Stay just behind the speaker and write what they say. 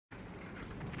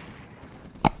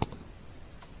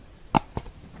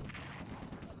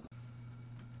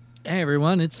Hey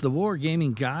everyone, it's the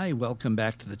Wargaming Guy. Welcome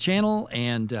back to the channel,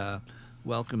 and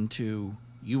welcome to,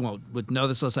 you would know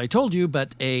this unless I told you,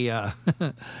 but a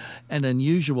an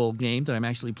unusual game that I'm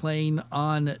actually playing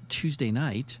on Tuesday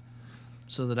night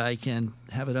so that I can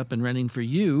have it up and running for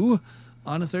you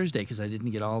on a Thursday, because I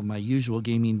didn't get all of my usual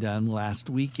gaming done last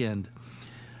weekend.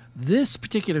 This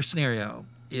particular scenario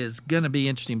is going to be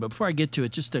interesting, but before I get to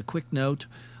it, just a quick note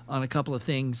on a couple of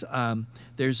things.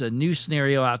 There's a new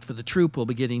scenario out for the troop. We'll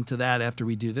be getting to that after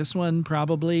we do this one,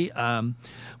 probably.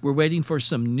 We're waiting for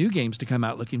some new games to come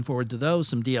out. Looking forward to those.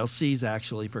 Some DLCs,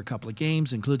 actually, for a couple of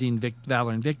games, including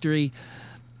Valor and Victory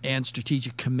and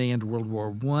Strategic Command World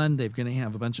War I. They're going to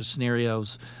have a bunch of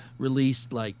scenarios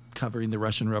released, like covering the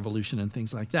Russian Revolution and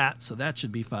things like that, so that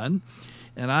should be fun.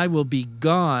 And I will be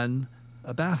gone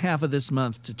about half of this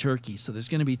month to Turkey, so there's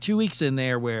going to be 2 weeks in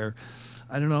there where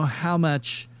I don't know how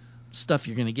much stuff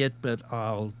you're going to get, but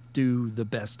I'll do the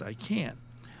best I can.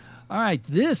 All right,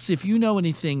 this, if you know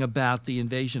anything about the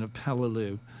invasion of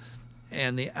Peleliu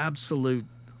and the absolute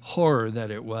horror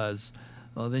that it was,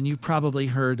 well, then you've probably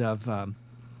heard of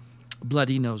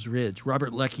Bloody Nose Ridge.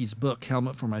 Robert Leckie's book,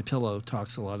 Helmet for My Pillow,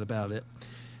 talks a lot about it.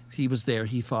 He was there.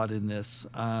 He fought in this.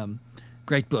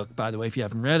 Great book, by the way, if you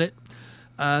haven't read it.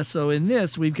 So in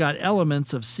this, we've got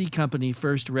elements of C Company,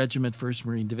 1st Regiment, 1st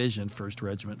Marine Division, 1st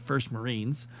Regiment, 1st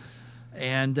Marines.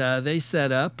 And they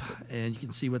set up, and you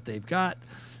can see what they've got.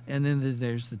 And then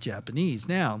there's the Japanese.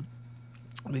 Now,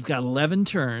 we've got 11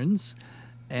 turns,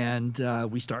 and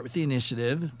we start with the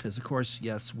initiative, because, of course,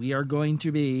 yes, we are going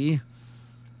to be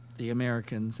the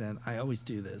Americans, and I always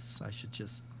do this. I should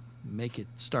just make it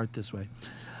start this way.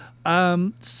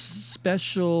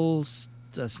 Special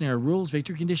scenario rules,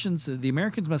 victory conditions. The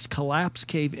Americans must collapse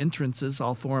cave entrances.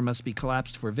 All 4 must be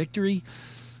collapsed for victory.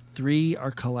 3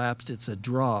 are collapsed. It's a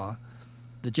draw.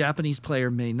 The Japanese player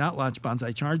may not launch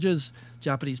banzai charges.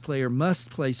 Japanese player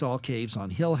must place all caves on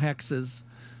hill hexes.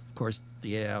 Of course,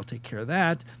 yeah, I'll take care of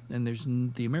that. And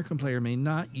the American player may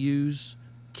not use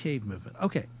cave movement.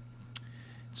 Okay.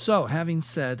 So, having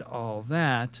said all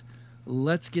that,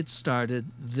 let's get started.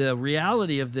 The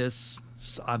reality of this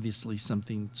is obviously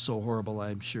something so horrible,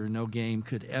 I'm sure no game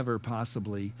could ever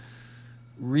possibly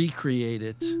recreate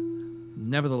it.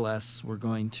 Nevertheless, we're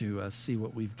going to see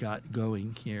what we've got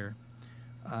going here.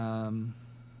 All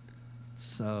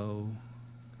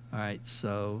right,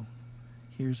 so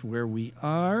here's where we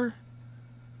are.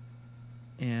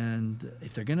 And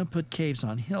if they're going to put caves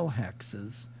on hill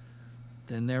hexes,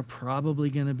 then they're probably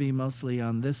going to be mostly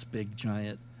on this big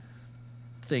giant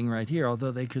thing right here,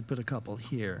 although they could put a couple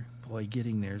here. Boy,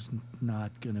 getting there's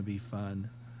not going to be fun.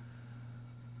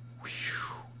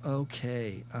 Whew.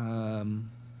 Okay.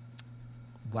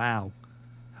 Wow.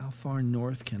 How far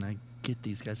north can I get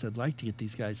these guys? I'd like to get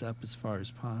these guys up as far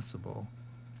as possible.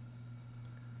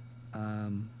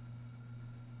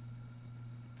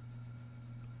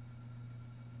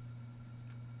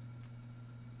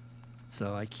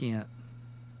 So I can't.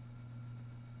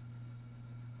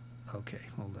 Okay,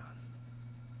 hold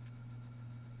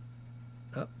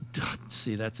on. Oh,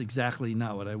 see, that's exactly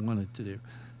not what I wanted to do.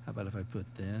 How about if I put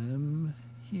them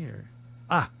here?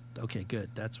 Ah, okay,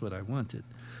 good. That's what I wanted.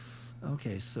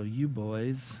 Okay, so you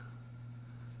boys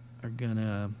are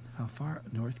gonna, how far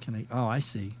north can I? Oh, I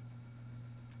see.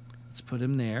 Let's put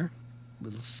him there.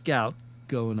 Little scout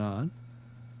going on.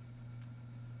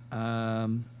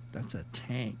 That's a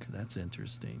tank. That's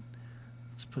interesting.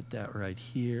 Let's put that right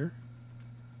here.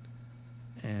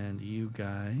 And you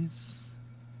guys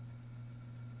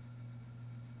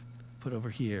put over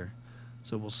here.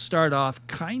 So we'll start off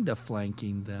kind of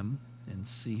flanking them and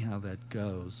see how that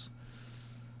goes.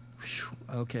 Whew.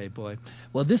 Okay, boy.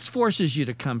 Well, this forces you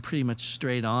to come pretty much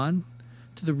straight on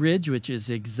to the ridge, which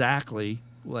is exactly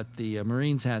what the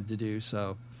Marines had to do,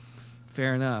 so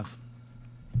fair enough.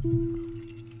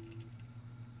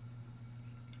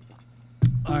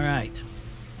 All right.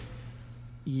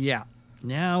 Yeah.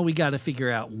 Now we got to figure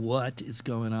out what is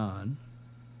going on.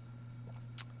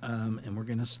 And we're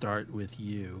going to start with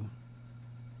you.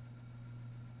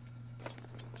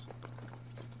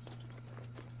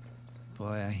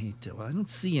 Boy, I hate to. Well, I don't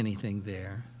see anything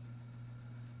there.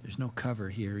 There's no cover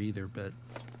here either, but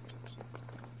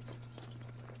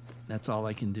that's all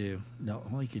I can do. No,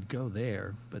 well, he could go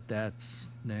there, but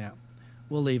that's, nah.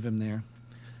 We'll leave him there.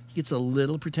 He gets a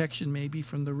little protection maybe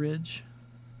from the ridge.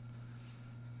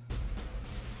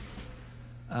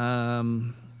 All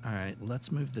right,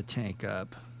 let's move the tank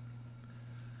up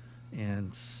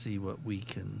and see what we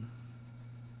can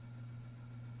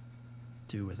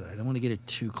do with it. I don't want to get it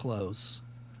too close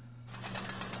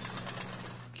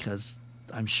because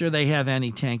I'm sure they have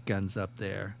anti-tank guns up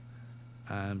there.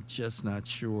 I'm just not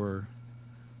sure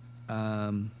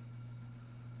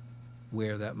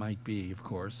where that might be, of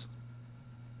course.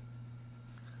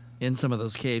 In some of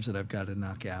those caves that I've got to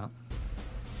knock out.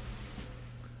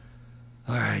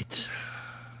 All right.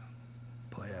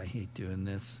 Boy, I hate doing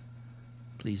this.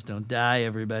 Please don't die,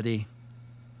 everybody.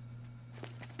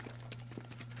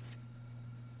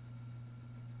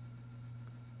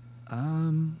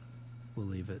 We'll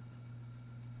leave it.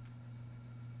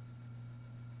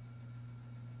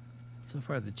 So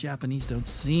far, the Japanese don't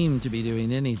seem to be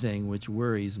doing anything, which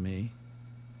worries me.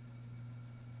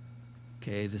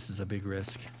 Okay, this is a big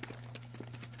risk.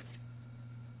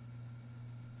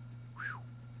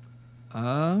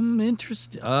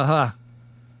 Interesting.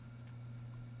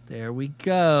 There we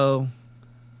go.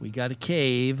 We got a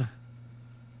cave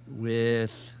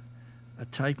with a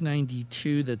Type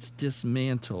 92 that's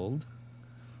dismantled,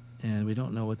 and we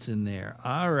don't know what's in there.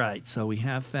 All right, so we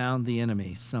have found the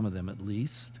enemy, some of them at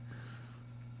least.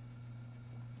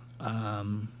 Yeah,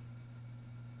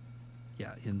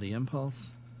 in the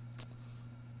Impulse.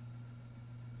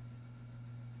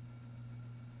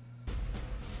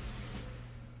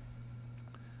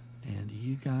 And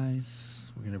you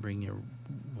guys, we're going to bring you,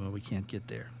 well, we can't get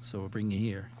there, so we'll bring you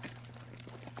here.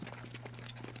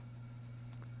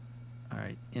 All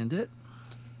right, end it.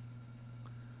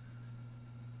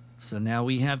 So now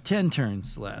we have 10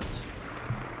 turns left.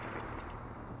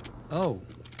 Oh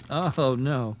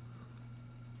no.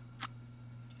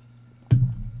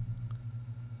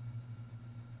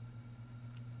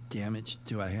 Damage,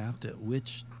 do I have to,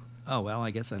 which, oh, well,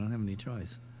 I guess I don't have any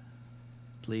choice.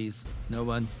 Please, no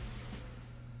one.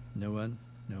 No one,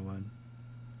 no one.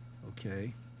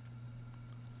 Okay.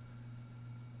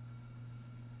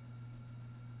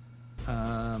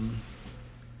 I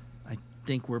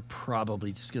think we're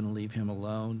probably just going to leave him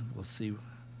alone. We'll see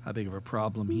how big of a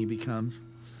problem he becomes.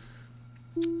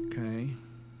 Okay.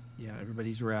 Yeah,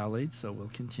 everybody's rallied, so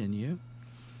we'll continue.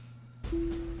 All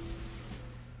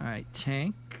right,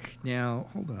 tank. Now,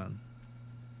 hold on.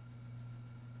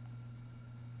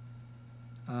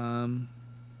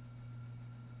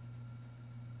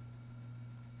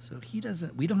 So he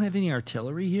doesn't, we don't have any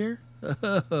artillery here?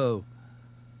 Oh,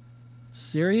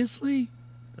 seriously?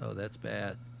 Oh, that's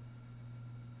bad.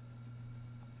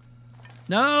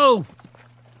 No!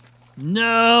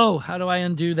 No! How do I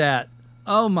undo that?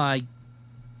 Oh my.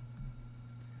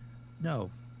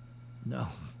 No. No.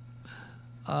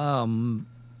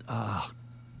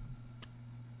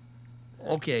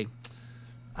 Okay.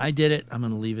 I did it. I'm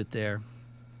going to leave it there.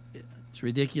 It's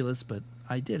ridiculous, but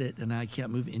I did it, and I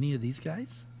can't move any of these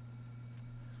guys?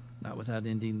 Not without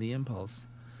ending the Impulse.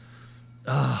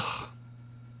 Oh,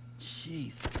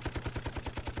 jeez.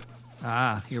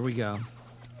 Ah, here we go.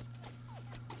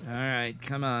 All right,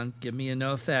 come on. Give me a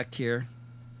no effect here.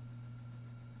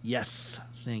 Yes,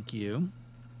 thank you.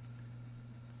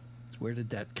 Where did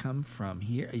that come from?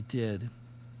 Here, it did.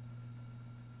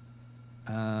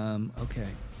 Okay.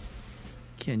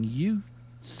 Can you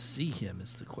see him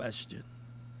is the question.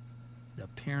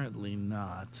 Apparently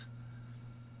not.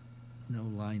 No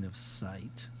line of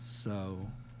sight. So,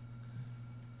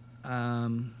 all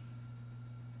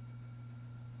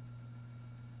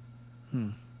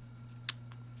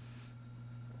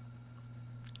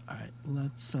right,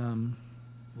 let's,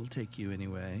 we'll take you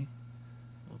anyway.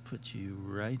 We'll put you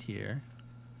right here.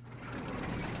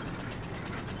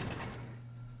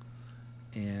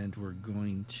 And we're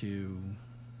going to,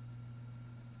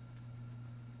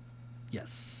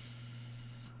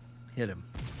 yes, hit him.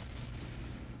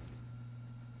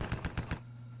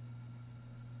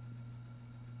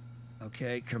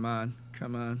 Okay, come on,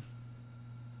 come on.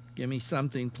 Give me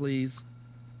something, please.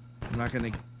 I'm not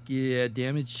gonna, yeah,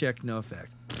 damage check, no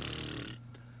effect.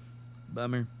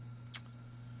 Bummer.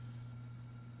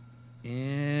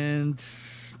 And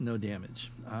no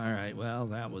damage. All right, well,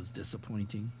 that was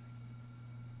disappointing.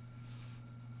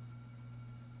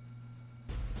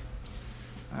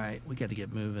 All right, we got to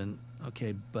get moving.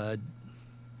 Okay, bud.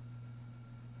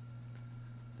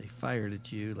 They fired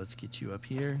at you. Let's get you up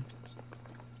here.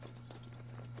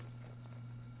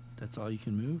 That's all you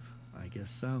can move? I guess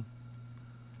so.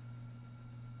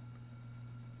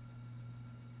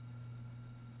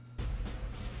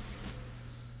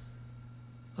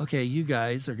 Okay, you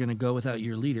guys are going to go without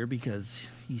your leader because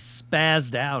he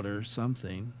spazzed out or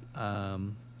something.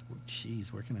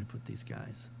 Jeez, where can I put these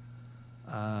guys?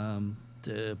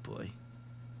 Boy.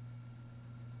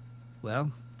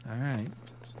 Well, all right.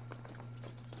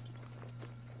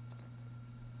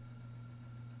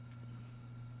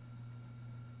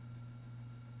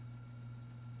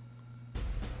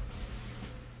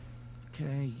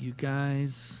 Okay, you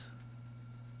guys.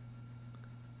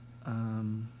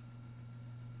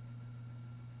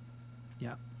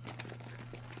 Yeah.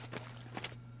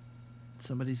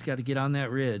 Somebody's got to get on that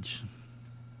ridge.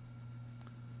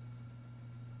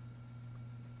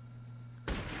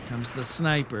 Comes the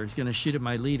sniper. He's going to shoot at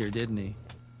my leader, didn't he?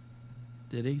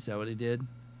 Did he? Is that what he did?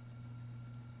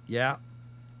 Yeah.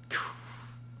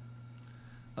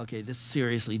 Okay, this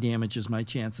seriously damages my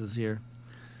chances here.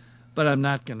 But I'm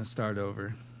not going to start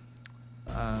over.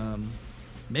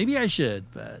 Maybe I should,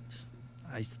 but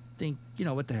I think, you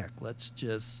know, what the heck. Let's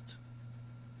just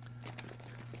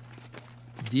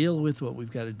deal with what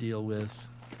we've got to deal with.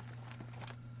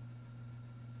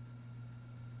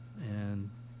 And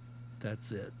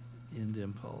that's it. End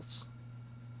impulse.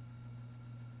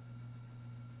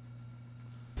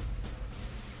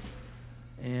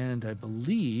 And I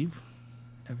believe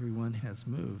everyone has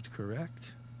moved,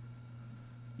 correct?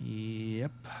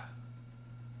 Yep.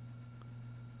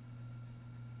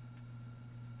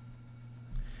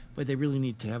 But they really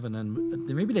need to have an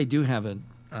maybe they do have an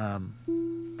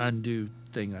undo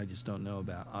thing I just don't know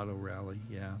about. Auto rally,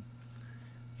 yeah.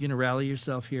 You gonna rally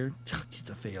yourself here? It's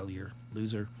a failure,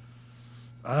 loser.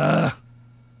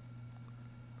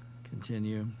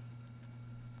 Continue.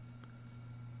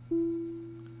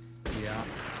 Yeah.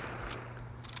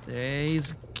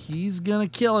 He's gonna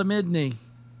kill him, isn't he?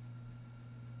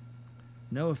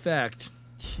 No effect.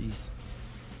 Jeez.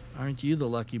 Aren't you the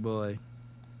lucky boy?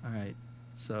 All right.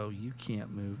 So you can't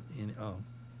move in. Oh.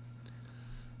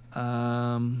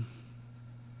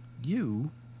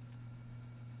 You.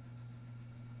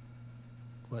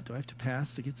 What, do I have to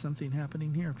pass to get something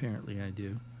happening here? Apparently I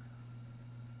do.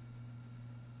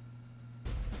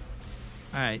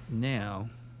 All right, now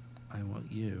I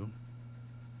want you.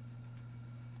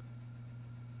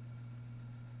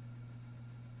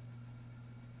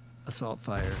 Assault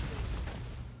fire.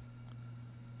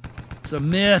 It's a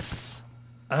miss.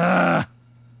 Come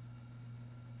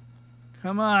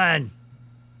on.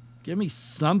 Give me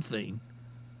something.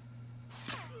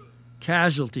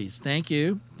 Casualties. Thank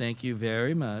you. Thank you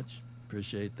very much.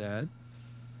 Appreciate that.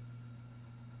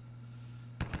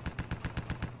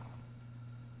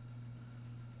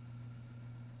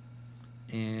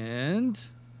 And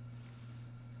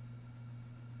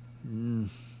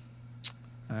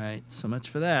all right, so much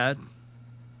for that.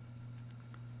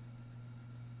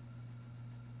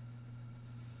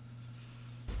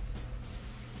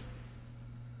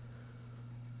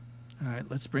 All right,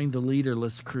 let's bring the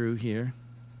leaderless crew here.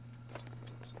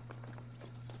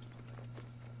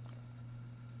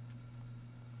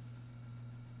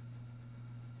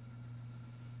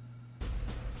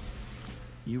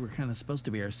 You were kind of supposed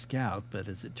to be our scout, but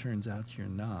as it turns out, you're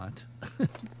not.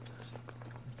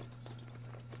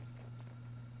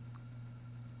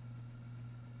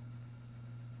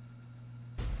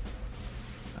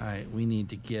 All right, we need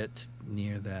to get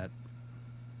near that.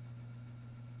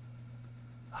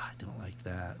 Oh, I don't like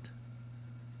that.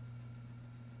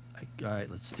 All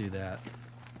right, let's do that.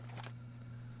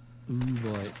 Ooh,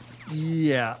 boy.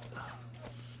 Yeah.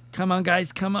 Come on,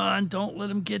 guys. Come on. Don't let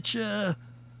him get you.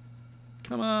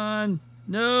 Come on.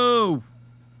 No.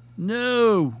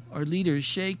 No. Our leader is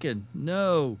shaken.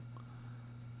 No.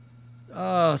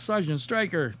 Sergeant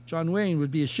Stryker, John Wayne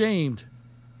would be ashamed.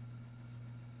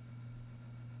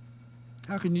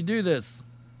 How can you do this?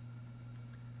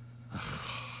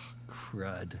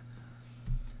 Crud.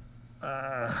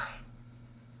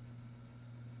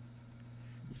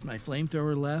 Is my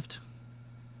flamethrower left?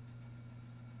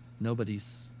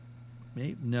 Nobody's.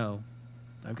 Maybe, no.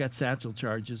 I've got satchel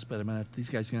charges, but these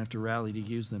guys are going to have to rally to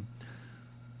use them.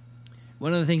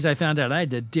 One of the things I found out, I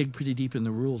had to dig pretty deep in the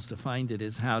rules to find it,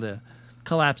 is how to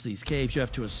collapse these caves. You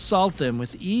have to assault them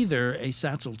with either a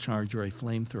satchel charge or a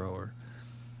flamethrower.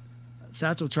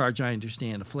 Satchel charge, I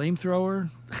understand. A flamethrower?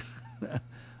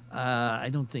 I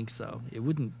don't think so. It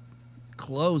wouldn't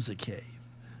close a cave.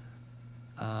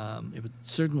 It would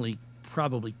certainly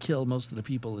probably kill most of the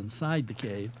people inside the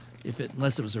cave,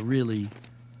 unless it was a really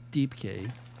deep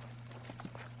cave.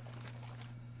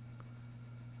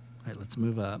 All right, let's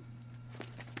move up.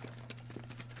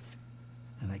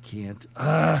 And I can't.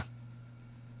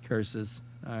 Curses.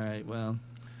 All right, well.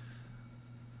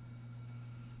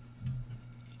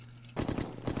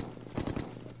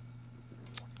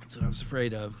 That's what I was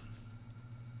afraid of.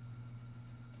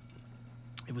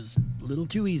 It was a little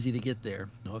too easy to get there.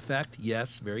 No effect?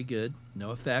 Yes, very good.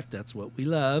 No effect. That's what we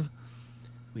love.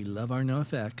 We love our no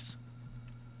effects.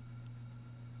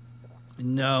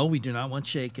 No, we do not want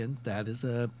shaken. That is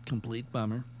a complete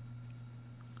bummer.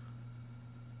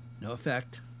 No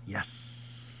effect.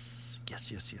 Yes. Yes,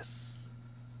 yes, yes.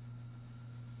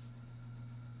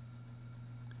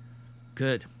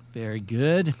 Good. Very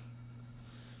good.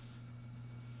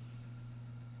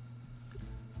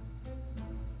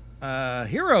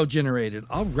 Hero generated.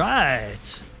 All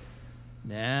right.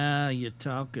 Now you're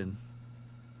talking.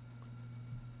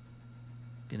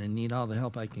 Gonna need all the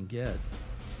help I can get.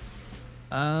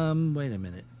 Wait a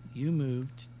minute. You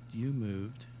moved. You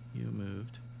moved. You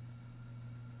moved.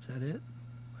 Is that it?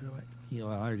 What do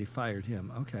I already fired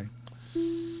him. Okay.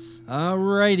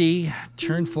 Alrighty.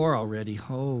 Turn 4 already.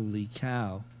 Holy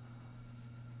cow.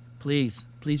 Please.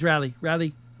 Please rally.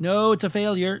 Rally. No, it's a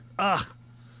failure. Ugh.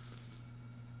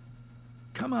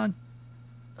 Come on.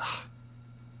 Ugh.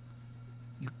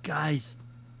 You guys.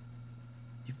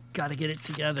 You've got to get it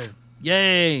together.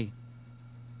 Yay.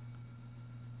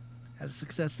 Had a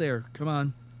success there. Come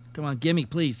on. Come on. Gimme,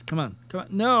 please. Come on. Come on.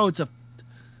 No, it's a...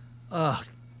 Ugh.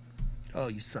 Oh,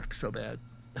 you suck so bad.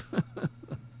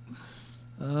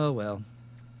 Oh, well.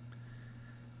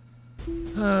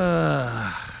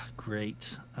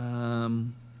 Great. All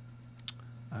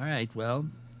right, well,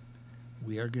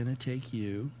 we are going to take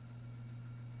you.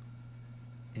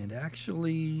 And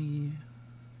actually...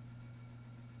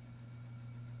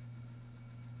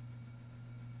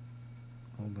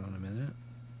 Hold on a minute.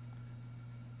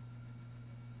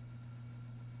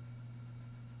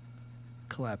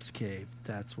 Collapse cave.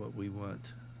 That's what we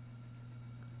want.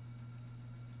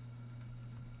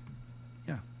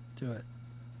 Yeah, do it.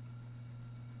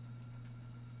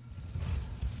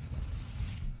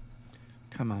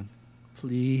 Come on.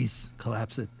 Please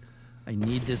collapse it. I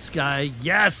need this guy.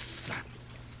 Yes!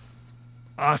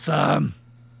 Awesome.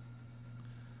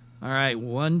 All right,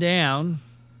 1 down.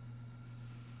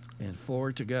 And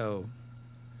 4 to go.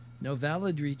 No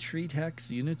valid retreat hex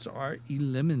units are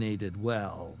eliminated.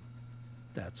 Well,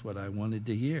 that's what I wanted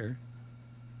to hear.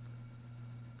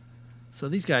 So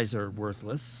these guys are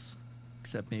worthless,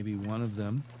 except maybe one of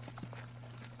them.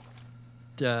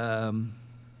 Yeah,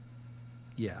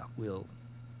 we'll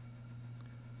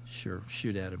sure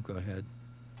shoot at him. Go ahead.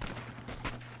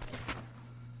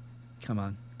 Come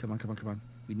on, come on, come on, come on.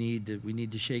 We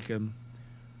need to shake him.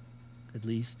 At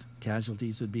least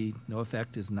casualties would be no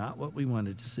effect is not what we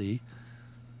wanted to see.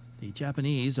 The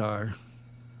Japanese are.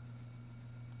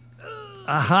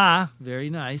 Aha! Very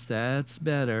nice. That's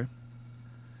better.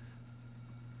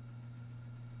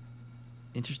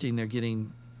 Interesting, they're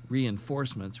getting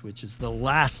reinforcements, which is the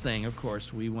last thing, of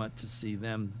course, we want to see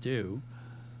them do.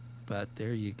 But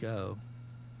there you go.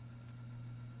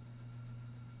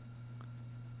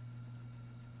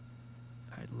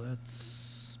 All right,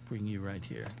 let's bring you right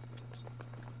here.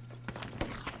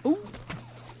 Oh!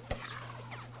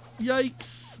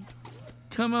 Yikes!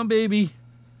 Come on, baby.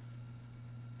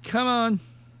 Come on.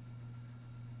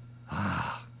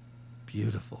 Ah,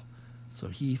 beautiful. So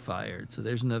he fired. So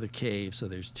there's another cave. So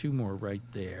there's 2 more right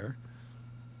there.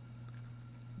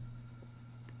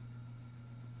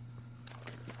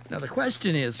 Now the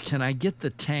question is, can I get the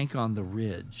tank on the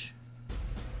ridge?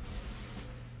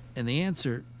 And the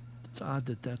answer, it's odd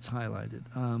that that's highlighted.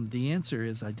 The answer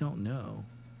is I don't know.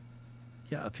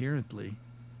 Yeah, apparently.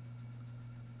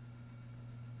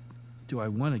 Do I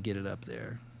want to get it up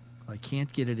there? I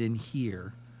can't get it in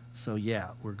here. So yeah,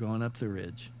 we're going up the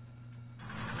ridge.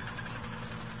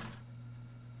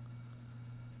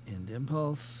 End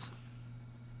impulse.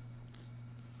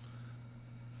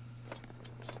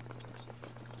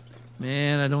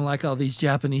 Man, I don't like all these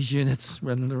Japanese units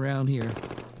running around here.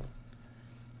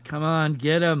 Come on,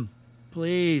 get them.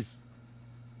 Please.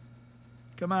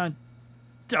 Come on.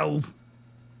 Oh.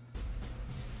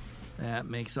 That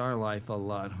makes our life a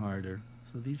lot harder.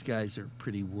 So these guys are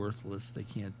pretty worthless. They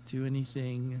can't do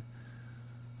anything.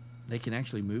 They can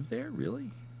actually move there?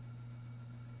 Really?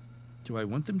 Do I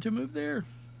want them to move there?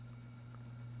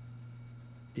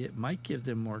 It might give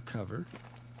them more cover.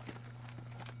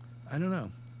 I don't know.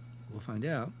 We'll find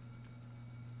out.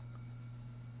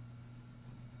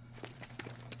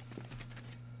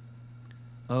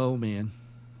 Oh, man.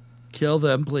 Kill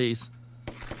them, please.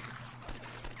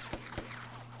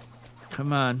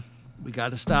 Come on. We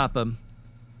got to stop them.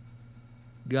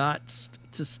 Got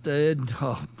to stay.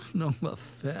 Oh, no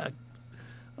effect.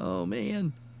 Oh,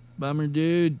 man. Bummer,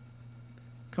 dude.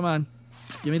 Come on.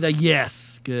 Give me the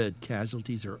yes. Good.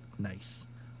 Casualties are nice.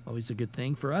 Always a good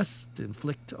thing for us to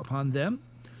inflict upon them.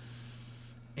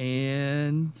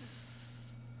 And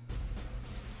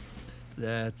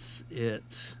that's it.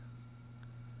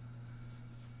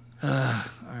 All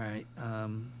right.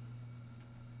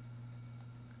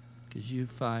 Because you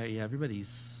fire. Yeah,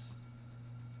 everybody's.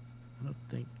 I don't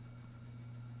think.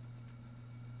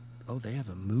 Oh, they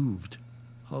haven't moved.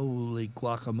 Holy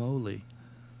guacamole.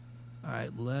 All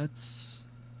right, let's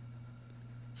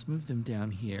move them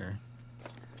down here.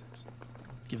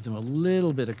 Give them a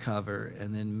little bit of cover,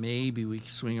 and then maybe we can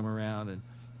swing them around and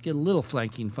Get a little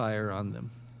flanking fire on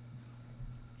them.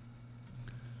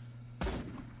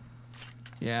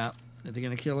 Yeah. Are they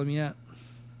going to kill him yet?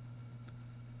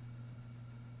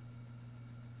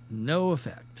 No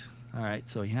effect. All right,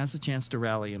 so he has a chance to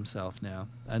rally himself now.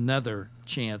 Another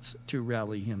chance to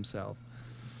rally himself.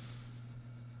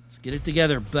 Let's get it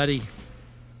together, buddy.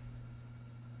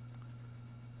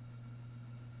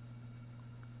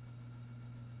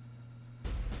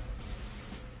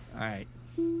 All right.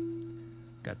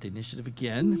 Got the initiative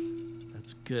again.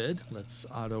 That's good. Let's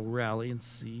auto rally and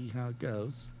see how it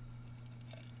goes.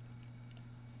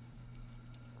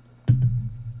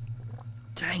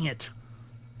 Dang it.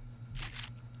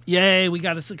 Yay, we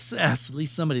got a success. At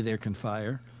least somebody there can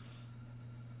fire.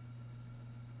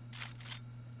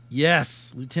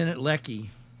 Yes, Lieutenant Leckie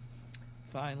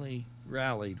finally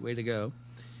rallied. Way to go.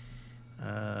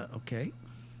 Okay.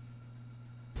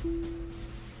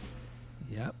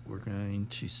 Yep, we're going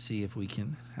to see if we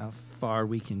can, how far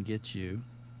we can get you.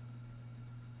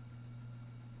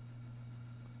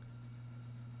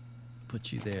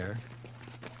 Put you there.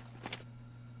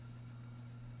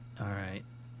 All right.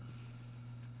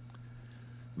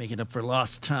 Making up for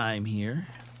lost time here.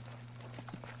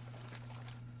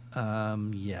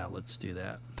 Yeah, let's do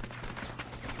that.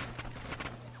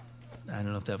 I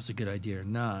don't know if that was a good idea or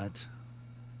not.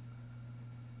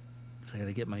 I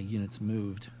gotta get my units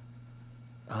moved.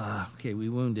 Okay, we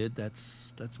wounded.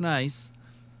 That's nice.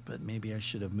 But maybe I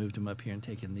should have moved them up here and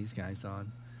taken these guys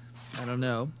on. I don't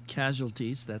know.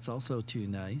 Casualties, that's also too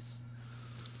nice.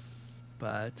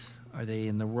 But are they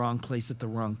in the wrong place at the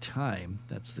wrong time?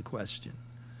 That's the question.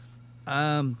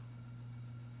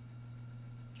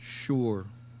 Sure.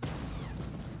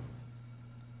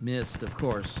 Missed, of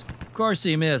course. Of course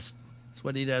he missed. That's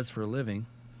what he does for a living.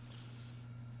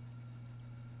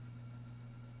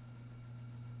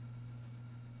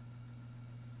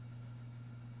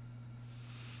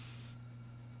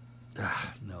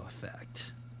 No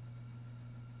effect.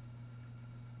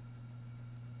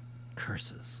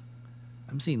 Curses.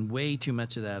 I'm seeing way too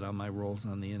much of that on my rolls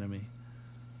on the enemy.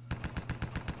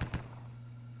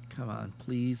 Come on,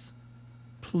 please.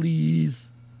 Please.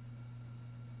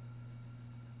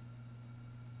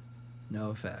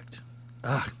 No effect.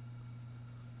 Ugh.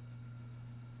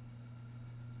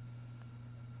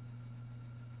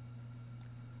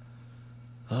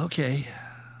 Okay.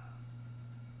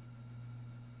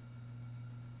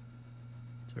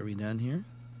 So are we done here?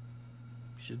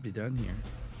 Should be done here.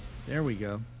 There we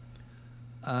go.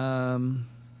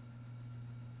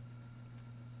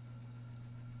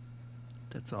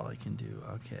 That's all I can do.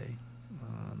 Okay.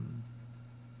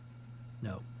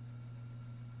 No.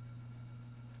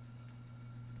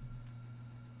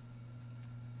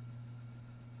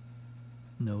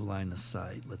 No line of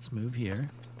sight. Let's move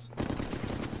here.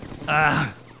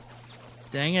 Ah!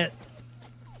 Dang it.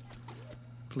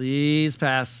 Please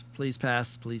pass. Please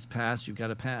pass. Please pass. You've got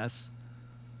to pass.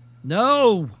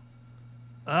 No!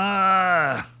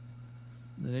 Ah!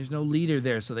 There's no leader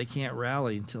there, so they can't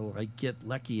rally until I get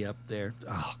Leckie up there.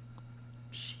 Oh,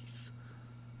 jeez.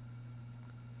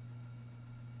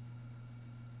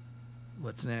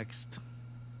 What's next?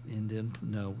 End?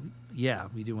 No. Yeah,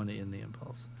 we do want to end the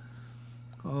impulse.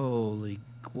 Holy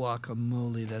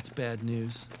guacamole, that's bad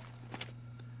news.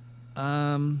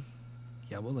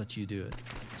 Yeah, we'll let you do it.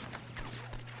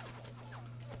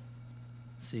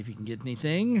 See if you can get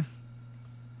anything.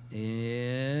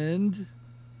 And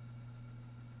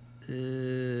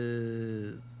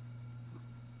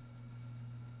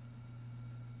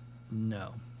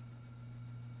no.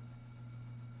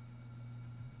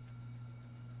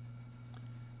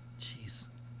 Jeez.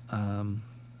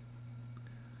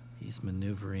 He's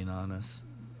maneuvering on us.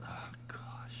 Oh,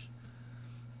 gosh.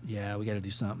 Yeah, we got to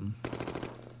do something.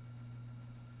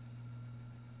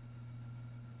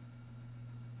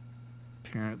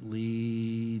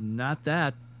 Apparently not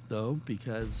that, though,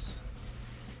 because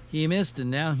he missed, and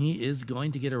now he is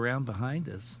going to get around behind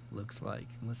us, looks like,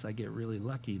 unless I get really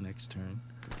lucky next turn.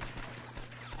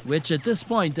 Which, at this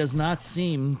point, does not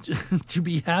seem to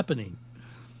be happening.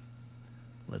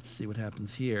 Let's see what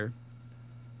happens here.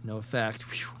 No effect.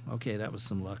 Whew. Okay, that was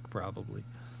some luck, probably.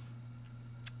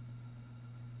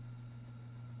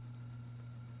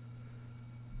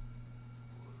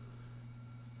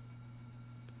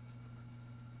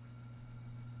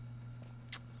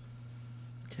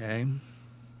 Okay.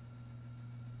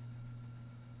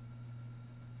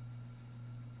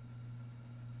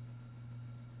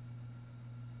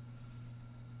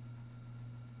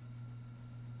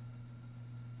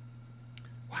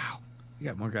 Wow. We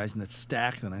got more guys in that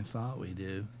stack than I thought we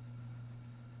do.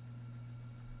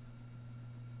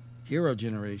 Hero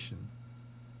generation.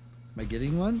 Am I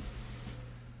getting one?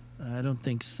 I don't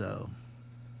think so.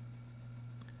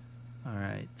 All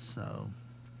right, so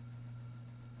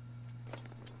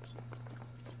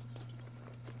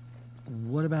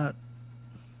what about...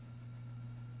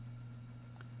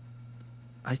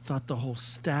 I thought the whole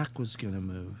stack was going to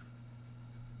move.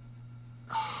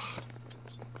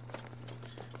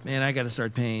 Man, I got to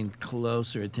start paying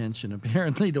closer attention,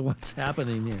 apparently, to what's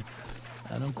happening here.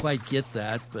 I don't quite get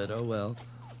that, but oh well.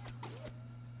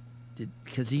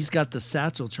 Because he's got the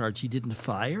satchel charge, he didn't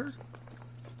fire?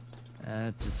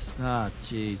 That just... Ah,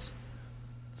 jeez.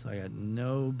 So I got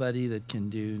nobody that can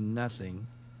do nothing.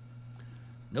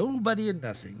 Nobody and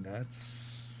nothing.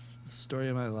 That's the story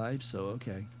of my life, so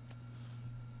okay.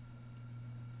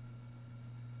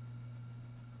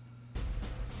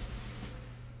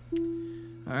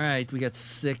 All right, we got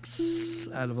 6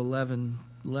 out of 11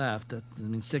 left. I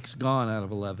mean, 6 gone out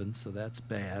of 11, so that's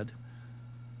bad.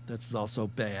 That's also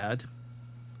bad.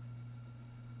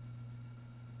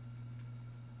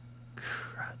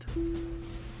 Crud.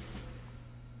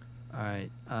 All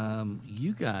right,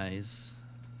 you guys...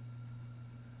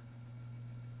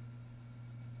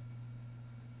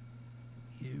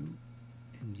 You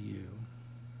and you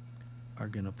are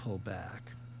going to pull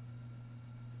back.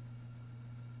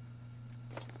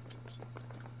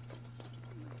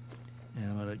 And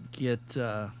I'm going to get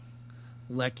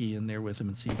Lecky in there with him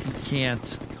and see if he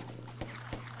can't.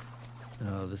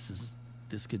 Oh,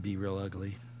 this could be real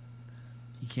ugly.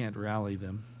 He can't rally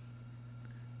them.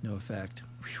 No effect.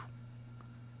 Whew.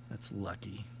 That's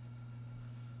lucky.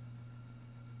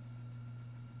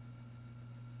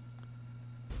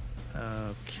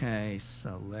 Okay,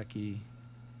 so Lecky,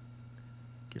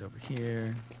 get over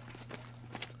here.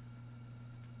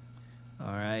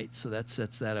 All right, so that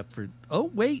sets that up for... Oh,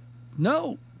 wait.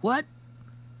 No. What?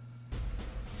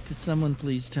 Could someone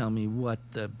please tell me what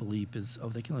the bleep is? Oh,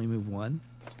 they can only move 1?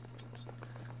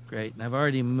 Great. And I've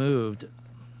already moved.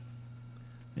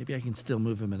 Maybe I can still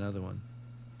move him another one.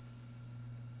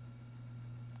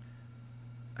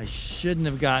 I shouldn't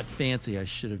have got fancy. I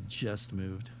should have just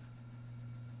moved.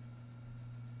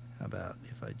 How about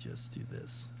if I just do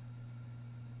this?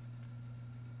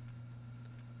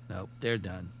 Nope, they're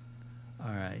done. All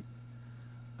right.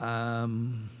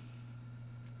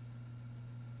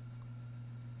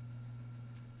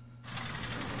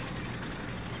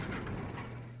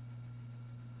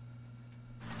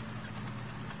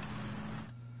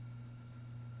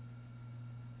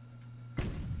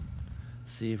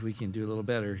 See if we can do a little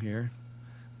better here.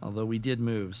 Although we did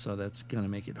move, so that's going to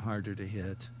make it harder to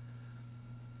hit.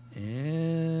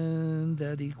 And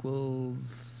that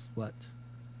equals what?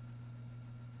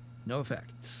 No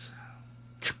effect.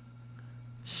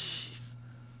 Jeez.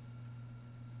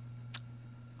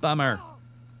 Bummer.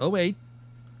 Oh, wait.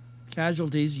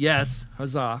 Casualties, yes.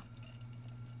 Huzzah.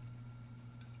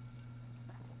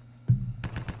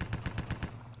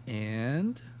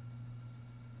 And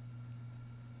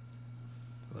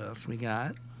what else we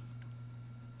got?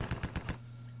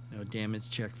 No damage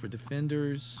check for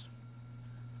defenders.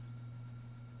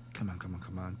 Come on, come on,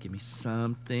 come on. Give me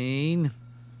something.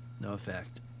 No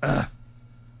effect. Ugh.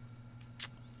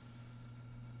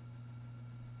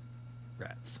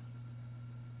 Rats.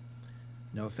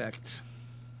 No effect.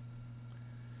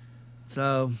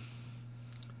 So,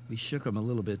 we shook them a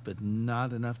little bit, but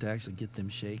not enough to actually get them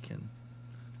shaken,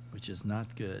 which is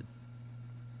not good.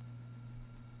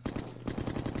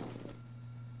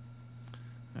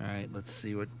 All right, let's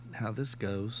see how this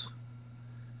goes.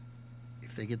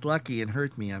 If they get lucky and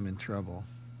hurt me, I'm in trouble.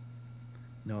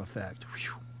 No effect.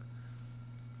 Whew.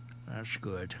 That's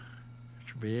good.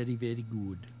 That's very, very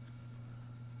good.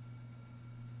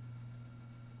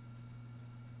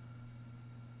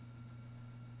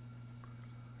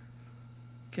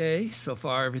 Okay, so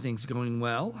far everything's going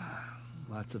well.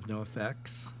 Lots of no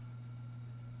effects.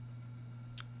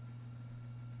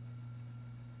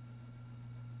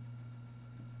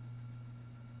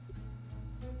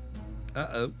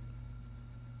 Uh-oh.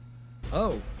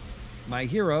 Oh, my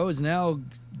hero is now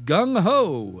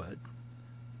gung-ho.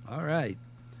 All right.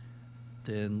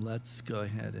 Then let's go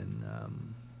ahead and...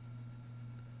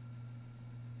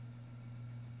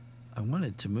 I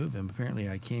wanted to move him. Apparently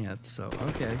I can't, so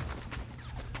okay.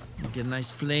 Get a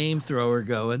nice flamethrower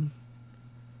going.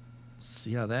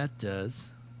 See how that does.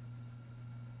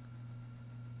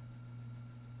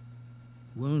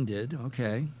 Wounded,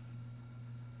 okay.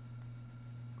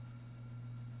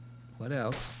 What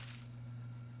else?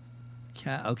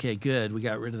 Okay, good. We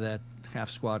got rid of that half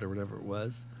squad or whatever it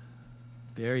was.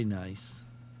 Very nice.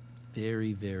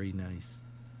 Very, very nice.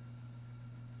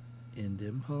 End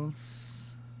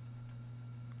impulse.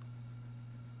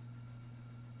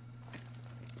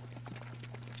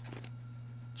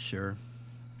 sure.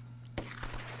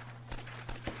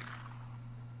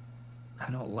 I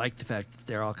don't like the fact that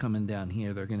they're all coming down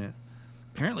here. They're gonna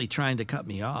apparently trying to cut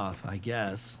me off, I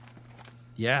guess.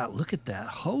 Yeah, look at that.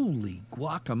 Holy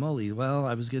guacamole. Well,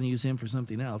 I was gonna use him for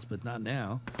something else, but not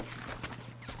now.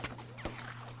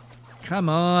 Come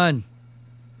on.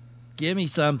 Give me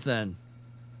something.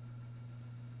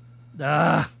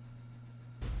 Ah.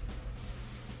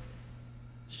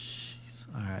 Jeez.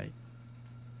 All right.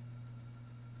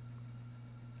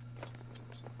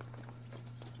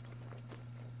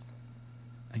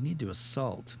 I need to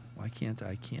assault. Why can't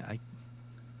I?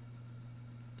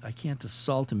 I can't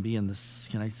assault and be in this.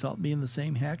 Can I assault be in the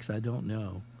same hex? I don't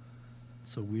know.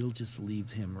 So we'll just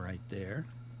leave him right there.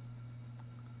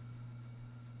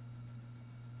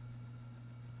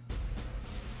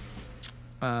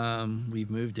 We've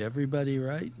moved everybody,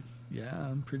 right? Yeah,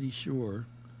 I'm pretty sure.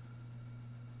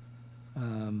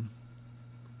 There's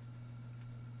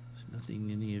nothing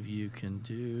any of you can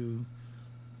do.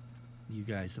 You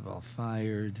guys have all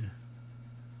fired.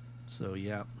 So,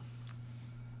 yeah.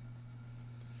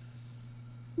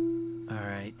 All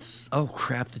right. Oh,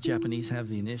 crap. The Japanese have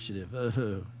the initiative.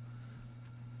 Oh.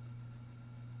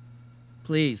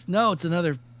 Please. No, it's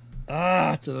another...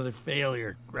 Ah, it's another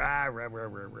failure. Rah, rah, rah,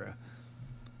 rah, rah.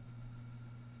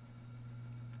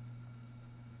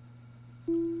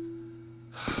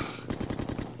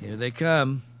 Here they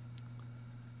come.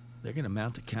 They're going to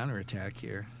mount a counterattack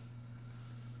here.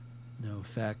 No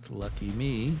effect. Lucky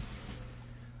me.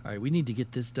 All right, we need to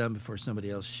get this done before somebody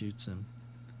else shoots him.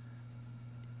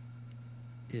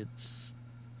 It's...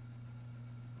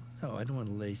 Oh, I don't want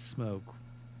to lay smoke.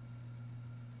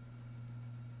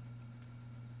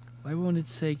 Why won't it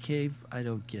say cave? I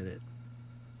don't get it.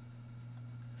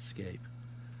 Escape.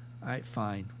 All right,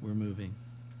 fine. We're moving.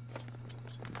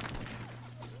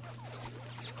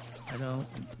 I don't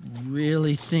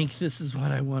really think this is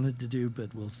what I wanted to do,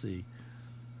 but we'll see.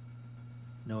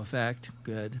 No effect.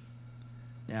 Good.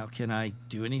 Now, can I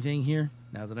do anything here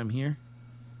now that I'm here?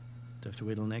 Do I have to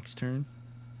wait till next turn?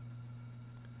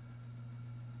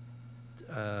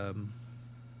 I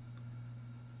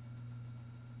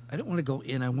don't want to go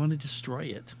in. I want to destroy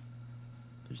it.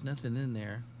 There's nothing in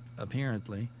there,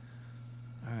 apparently.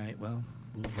 All right, well,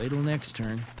 we'll wait till next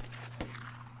turn.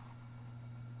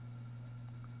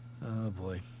 Oh,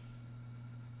 boy.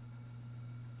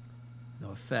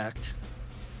 No effect.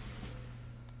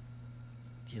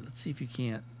 Okay, let's see if you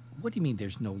can't... What do you mean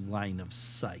there's no line of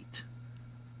sight?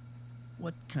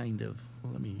 What kind of...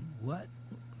 Well, let me... What?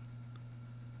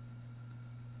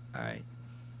 All right.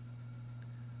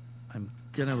 I'm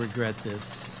gonna regret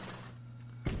this.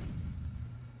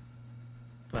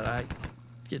 But I'm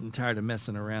getting tired of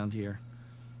messing around here.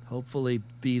 Hopefully,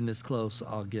 being this close,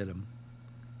 I'll get him.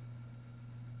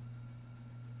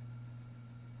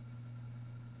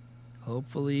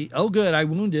 Hopefully... Oh, good. I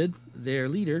wounded their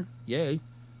leader. Yay.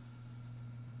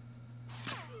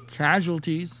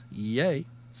 Casualties. Yay.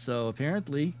 So,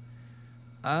 apparently,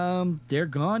 they're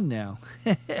gone now.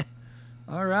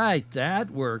 All right.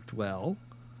 That worked well.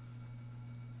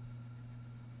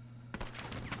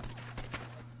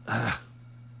 Come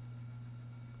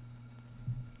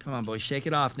on, boys. Shake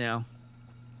it off now.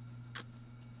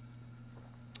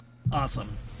 Awesome.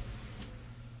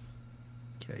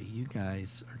 Okay, you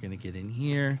guys are going to get in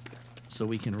here so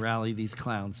we can rally these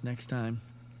clowns next time.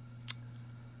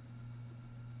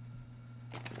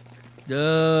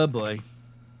 Oh, boy.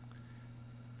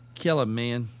 Kill him,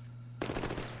 man.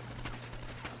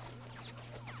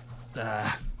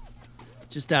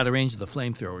 Just out of range of the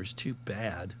flamethrowers. Too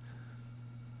bad.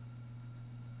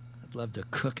 I'd love to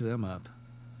cook them up.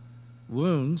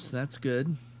 Wounds, that's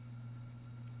good.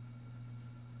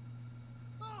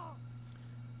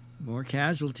 More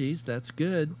casualties, that's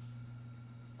good.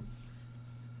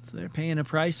 So they're paying a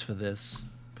price for this.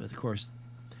 But of course,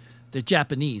 they're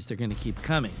Japanese, they're going to keep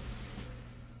coming.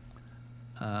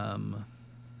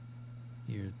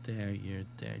 You're there, you're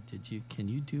there. Can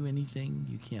you do anything?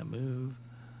 You can't move.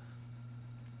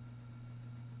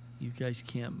 You guys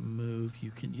can't move.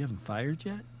 You haven't fired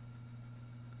yet?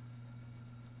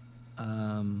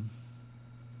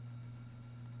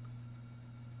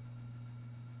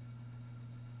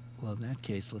 Well, in that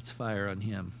case, let's fire on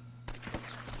him.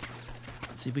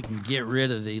 See if we can get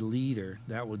rid of the leader.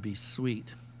 That would be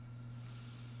sweet.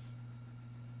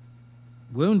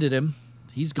 Wounded him.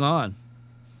 He's gone.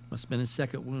 Must have been his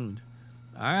second wound.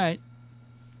 All right.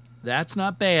 That's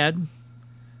not bad.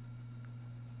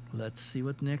 Let's see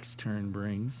what next turn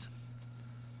brings.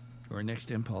 Or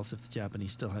next impulse if the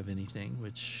Japanese still have anything,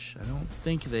 which I don't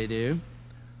think they do.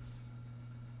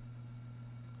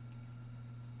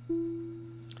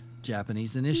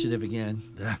 Japanese initiative again.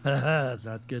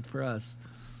 Not good for us.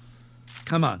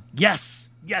 Come on. Yes!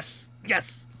 Yes!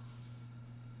 Yes!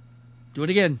 Do it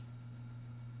again.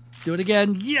 Do it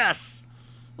again. Yes!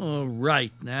 All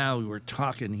right. Now we're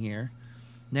talking here.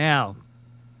 Now.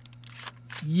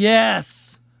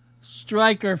 Yes!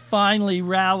 Stryker finally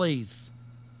rallies.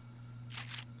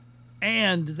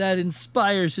 And that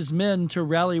inspires his men to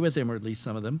rally with him, or at least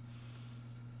some of them.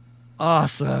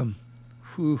 Awesome.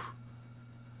 Whew.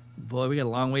 Boy, we got a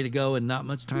long way to go and not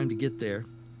much time to get there.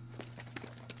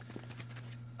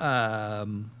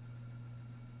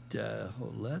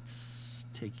 Let's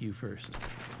take you first.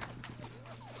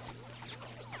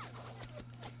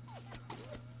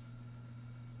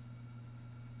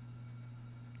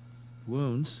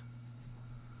 Wounds.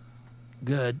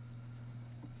 Good.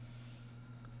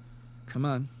 Come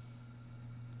on.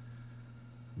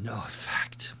 No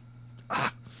effect.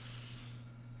 Ah.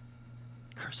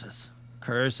 Curses.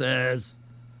 Curses.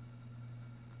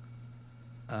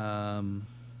 Do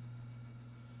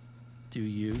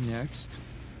you next.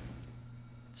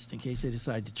 Just in case they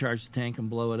decide to charge the tank and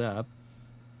blow it up.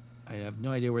 I have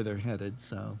no idea where they're headed,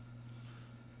 so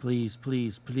please,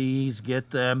 please, please get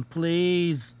them,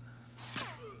 please.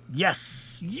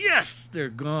 Yes, yes, they're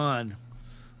gone.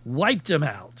 Wiped them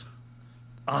out.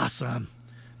 Awesome.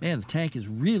 Man, the tank is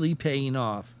really paying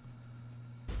off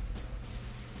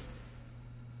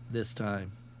this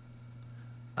time.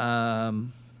 How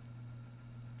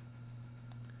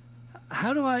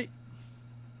do I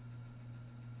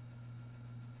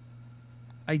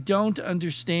don't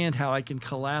understand how I can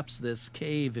collapse this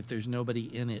cave if there's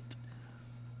nobody in it.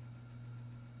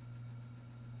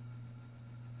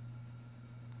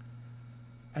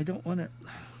 I don't want to.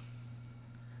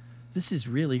 This is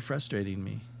really frustrating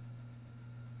me.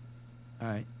 All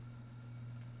right.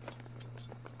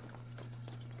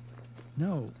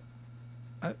 No.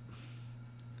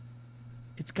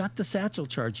 It's got the satchel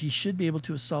charge. He should be able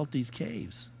to assault these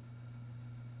caves.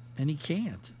 And he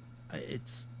can't.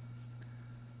 It's...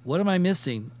 What am I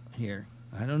missing here?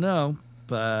 I don't know,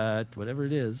 but whatever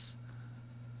it is.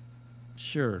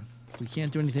 Sure. If we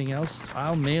can't do anything else,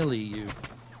 I'll melee you.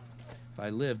 If I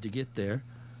live to get there.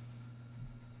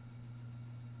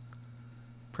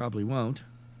 Probably won't.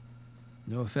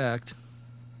 No effect.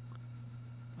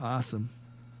 Awesome.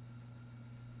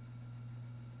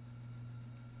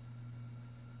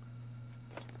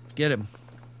 Get him.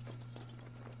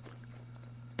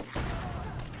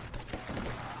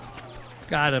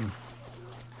 Got him.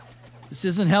 This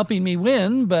isn't helping me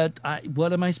win, but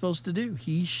what am I supposed to do?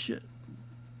 He should...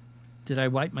 Did I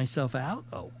wipe myself out?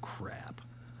 Oh, crap.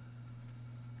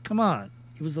 Come on.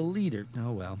 He was the leader.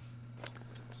 Oh, well.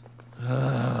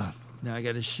 Now I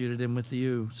got to shoot at him with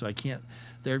you, so I can't...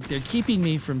 They're keeping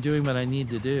me from doing what I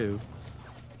need to do.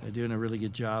 They're doing a really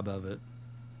good job of it.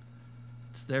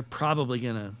 So they're probably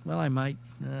going to... Well, I might...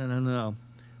 I don't know.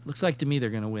 Looks like to me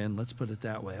they're going to win. Let's put it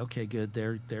that way. Okay, good.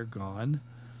 They're gone.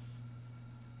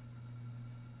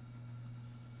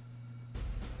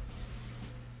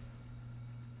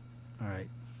 All right.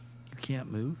 You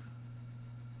can't move.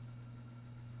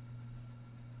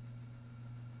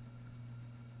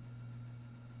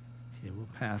 Okay, we'll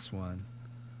pass one.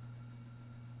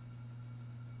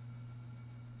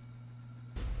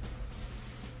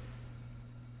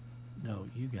 No,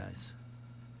 you guys.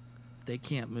 They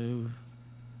can't move.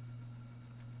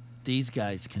 These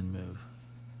guys can move.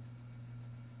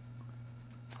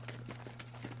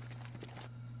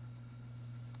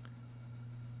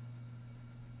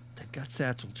 They've got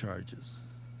satchel charges.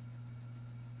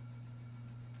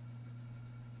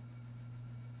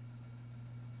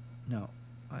 No.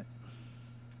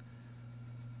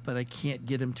 But I can't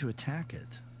get him to attack it.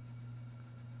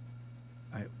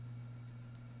 All right.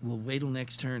 We'll wait till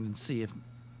next turn and see if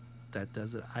that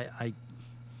does it.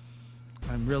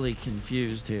 I'm really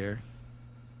confused here.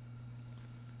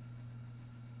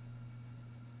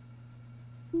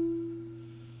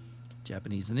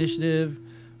 Japanese initiative,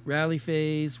 rally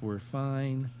phase, we're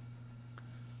fine.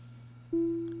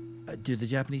 Do the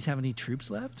Japanese have any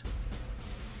troops left?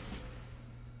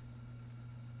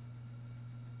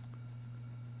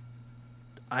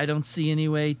 I don't see any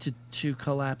way to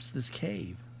collapse this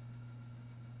cave.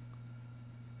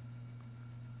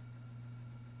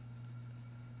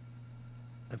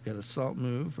 I've got assault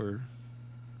move, or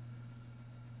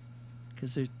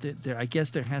because I guess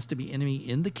there has to be enemy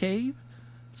in the cave.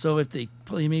 So if the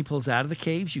enemy pulls out of the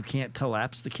caves, you can't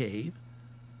collapse the cave.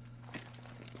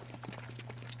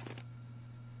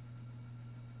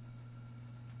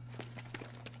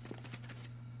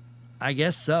 I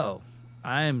guess so.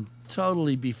 I am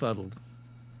totally befuddled.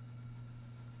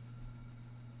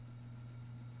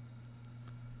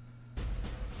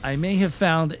 I may have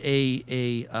found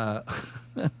a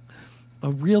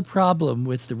real problem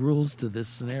with the rules to this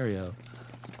scenario.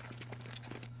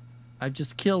 I've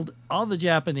just killed all the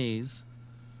Japanese,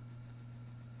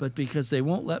 but because they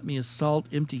won't let me assault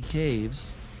empty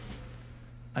caves,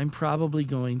 I'm probably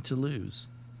going to lose.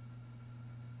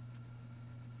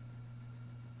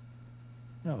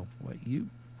 No,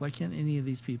 why can't any of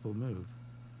these people move?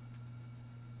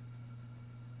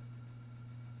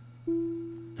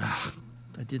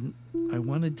 I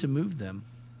wanted to move them.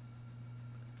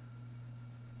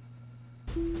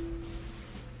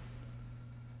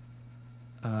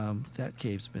 That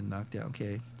cave's been knocked down.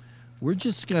 Okay. We're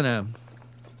just gonna,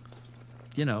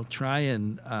 try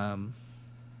and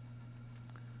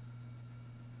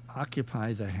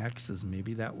occupy the hexes.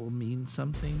 Maybe that will mean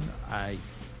something. I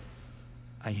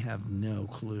have no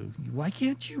clue. Why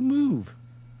can't you move?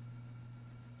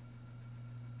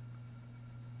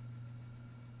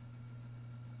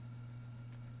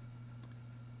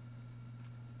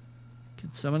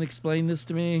 Can someone explain this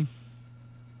to me?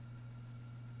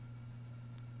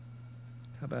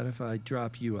 How about if I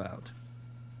drop you out?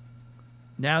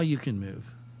 Now you can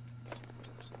move.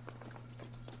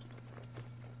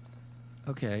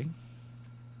 Okay.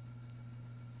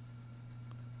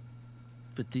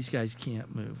 But these guys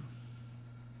can't move.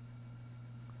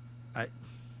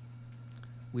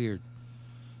 Weird.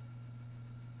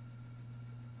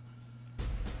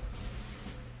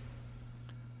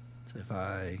 So if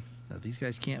no, these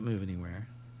guys can't move anywhere.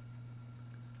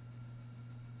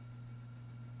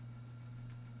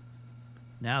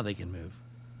 Now they can move.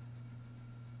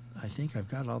 I think I've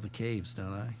got all the caves,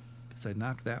 don't I? Because I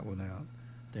knocked that one out.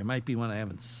 There might be one I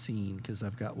haven't seen because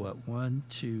I've got what? 1,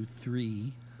 2,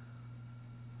 3,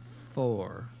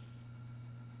 4.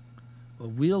 Well,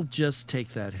 we'll just take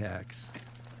that hex.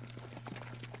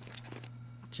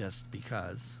 Just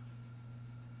because.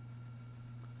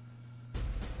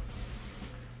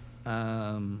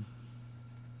 And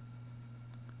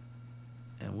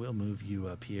we'll move you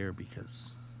up here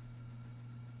because...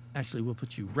 Actually, we'll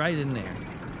put you right in there.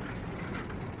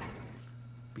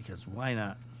 Because why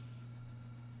not?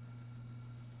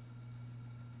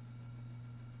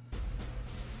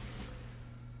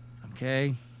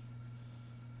 Okay.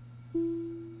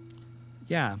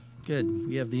 Yeah, good.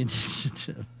 We have the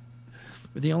initiative.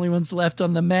 We're the only ones left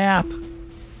on the map.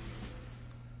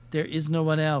 There is no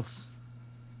one else.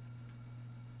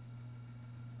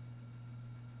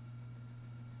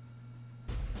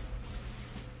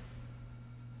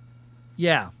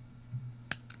 Yeah.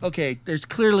 Okay, there's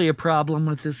clearly a problem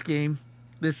with this game,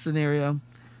 this scenario.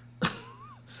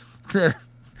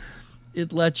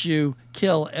 It lets you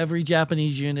kill every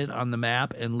Japanese unit on the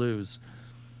map and lose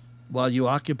while you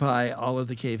occupy all of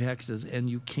the cave hexes, and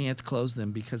you can't close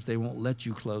them because they won't let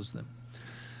you close them.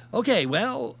 Okay,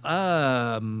 well,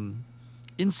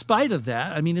 in spite of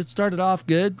that, I mean, it started off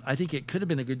good. I think it could have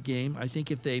been a good game. I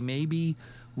think if they maybe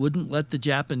wouldn't let the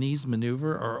Japanese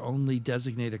maneuver or only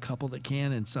designate a couple that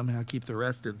can and somehow keep the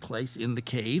rest in place in the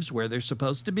caves where they're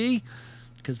supposed to be,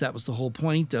 because that was the whole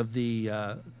point of the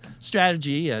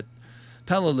strategy at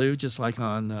Peleliu, just like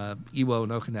on Iwo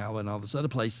and Okinawa and all those other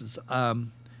places,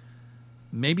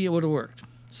 maybe it would have worked.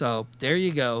 So there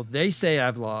you go. They say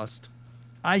I've lost.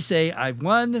 I say I've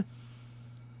won.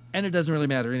 And it doesn't really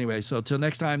matter anyway. So till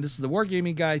next time, this is the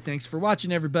Wargaming Guy. Thanks for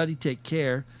watching, everybody. Take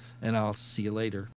care, and I'll see you later.